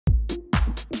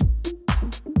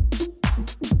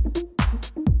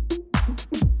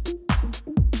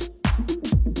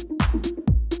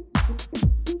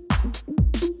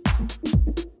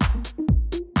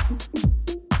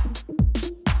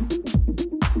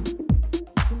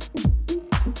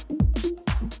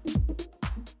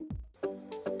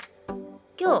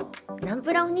今日ナン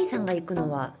プラーお兄さんが行く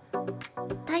のは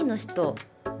タイの首都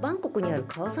バンコクにある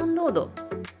カオサンロード。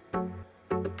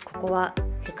ここは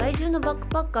世界中のバック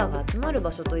パッカーが集まる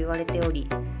場所と言われており、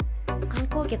観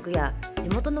光客や地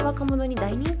元の若者に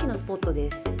大人気のスポット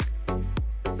です。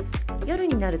夜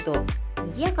になると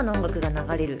賑やかな音楽が流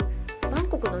れるバン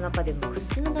コクの中でも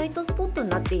屈指のナイトスポットに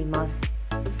なっています。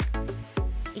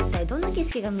一体どんな景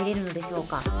色が見れるのでしょう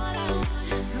か。ナ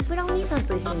ンプラーお兄さん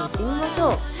と一緒に行ってみましょ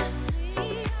う。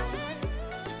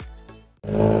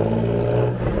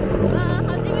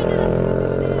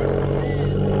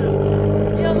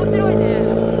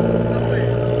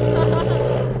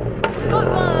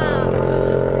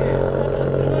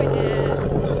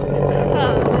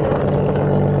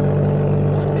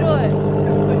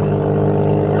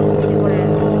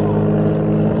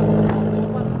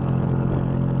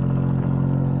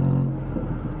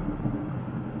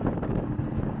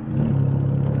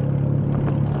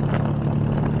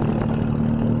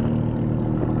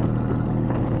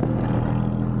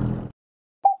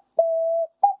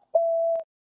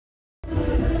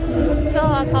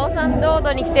カオサンロー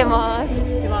ドに来てます。だ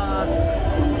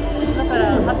か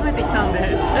ら初めて来たんで、だ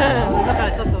か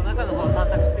らちょっと中の方探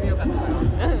索してみようかと思いま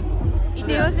す。行っ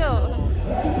てみましょう。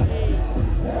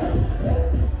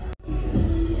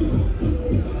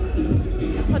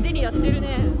派手にやってるね。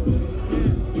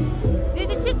全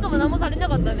然チェックも何もされな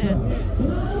かったね。ま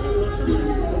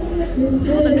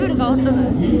たルール変わった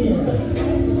の。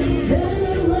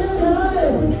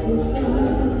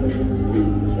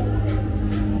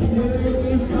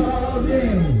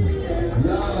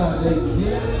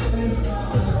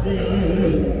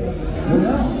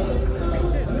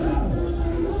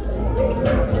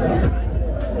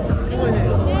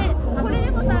これ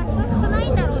でもさ、人少ない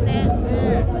んだろうね。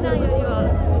普段よりは。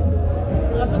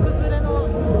家族連れの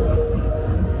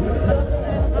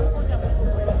観光客。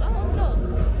あ、本当。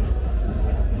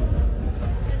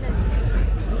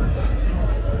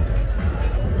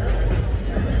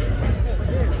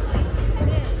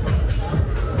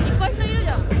いっぱい人いるじ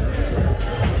ゃん。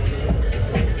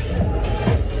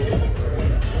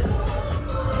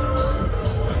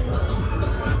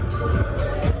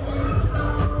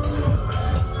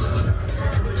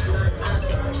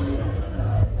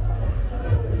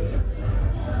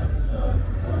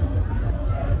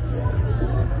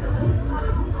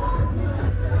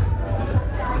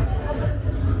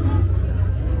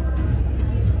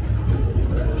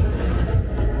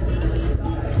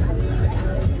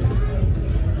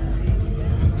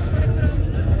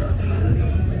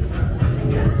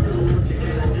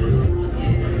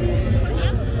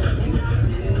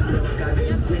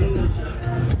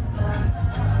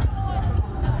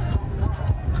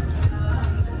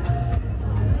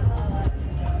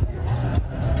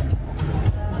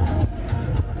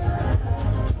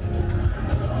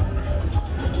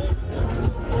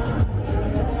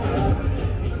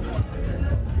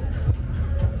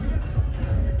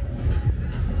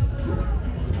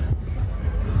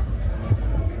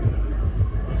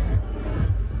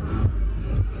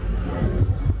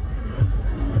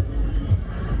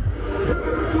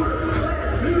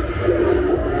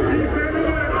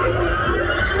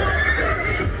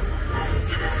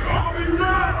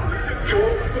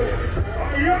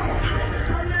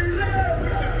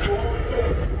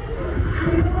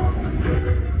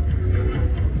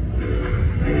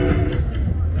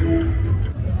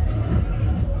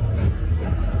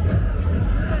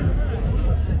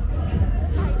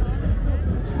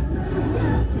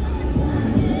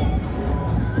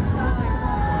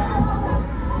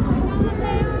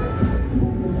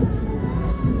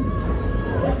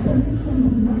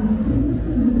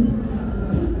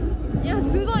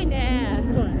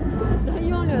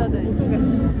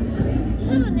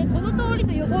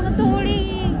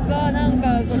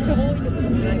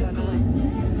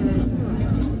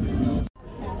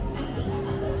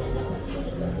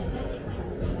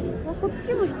こっ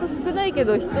ちも人少ないけ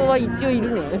ど人は一応い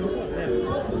るね。普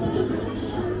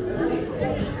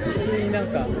通になん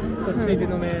か落ち着いて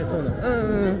飲めそうな。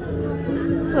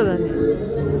そうだね。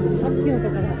さっきのと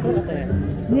ころがすごかったね。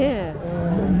ねえ。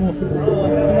もう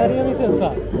隣の店の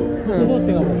さ、人同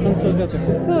士がもう干渉しちゃっ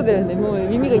てる。そうだよね。もう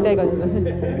耳が痛い感じだね。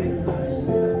こ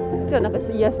っちはなんかちょ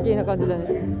っと癒し系な感じだね。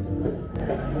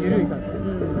ゆるい感じ。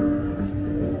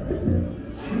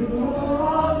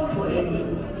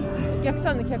お客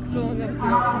さんの客層もなんか違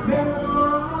う。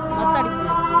まったりしてる。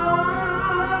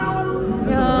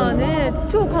いやーね、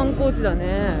超観光地だ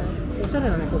ね。おしゃれ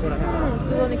だね、ここら辺。本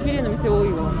当はね、綺麗な店多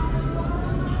いわ。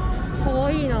可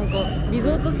愛い、なんかリ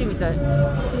ゾート地みたい。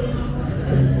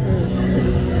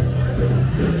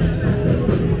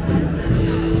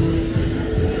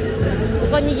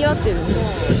他にぎわってるね。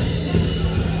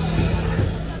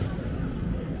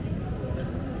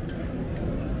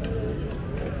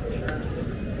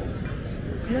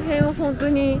この辺は本当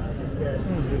に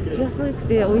安く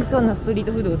て美味しそうなストリー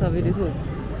トフードが食べれそう。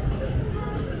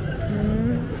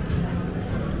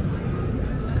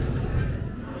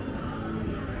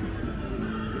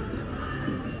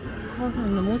母さ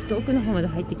んのもうちょっと奥の方まで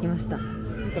入ってきました。ね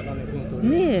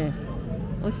え、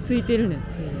落ち着いてるね。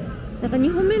なんか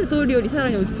2本目の通りよりさら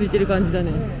に落ち着いてる感じだ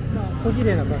ね。まあ小綺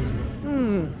麗な感じ。う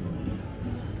ん。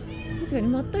確かに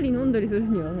まったり飲んだりする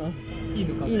にはまあいい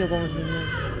のかもしれない。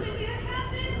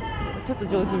ちょっと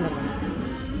上品な感じ。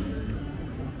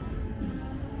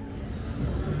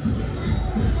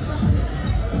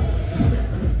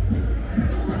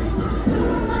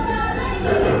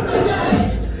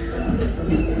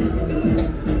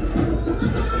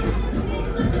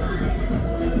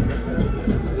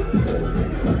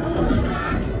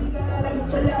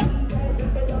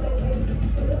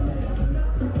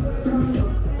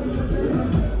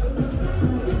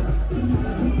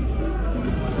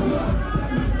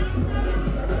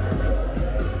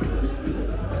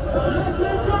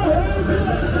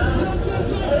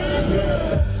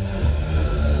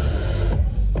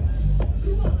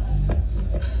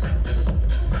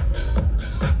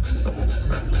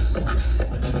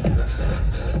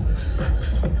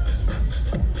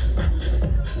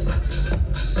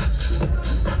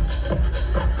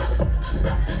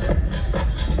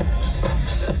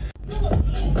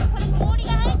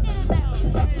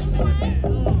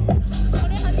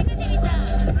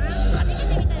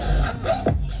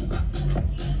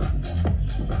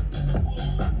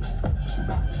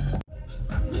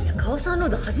カオサンロー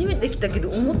ド初めて来たけど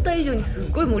思った以上にす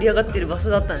っごい盛り上がってる場所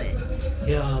だったね。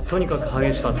いやー、とにかく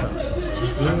激しかった。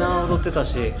みんな踊ってた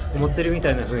し、お祭りみ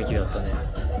たいな雰囲気だったね。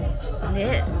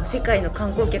ね、世界の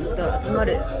観光客が集ま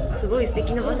るすごい素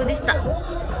敵な場所でした。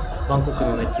バンコク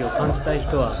の熱気を感じたい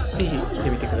人はぜひ来て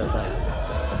みてください。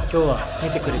今日は見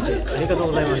てくれてありがとう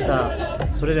ございました。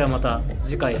それではまた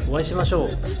次回お会いしましょう。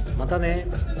またね。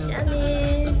じゃあ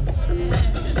ねー。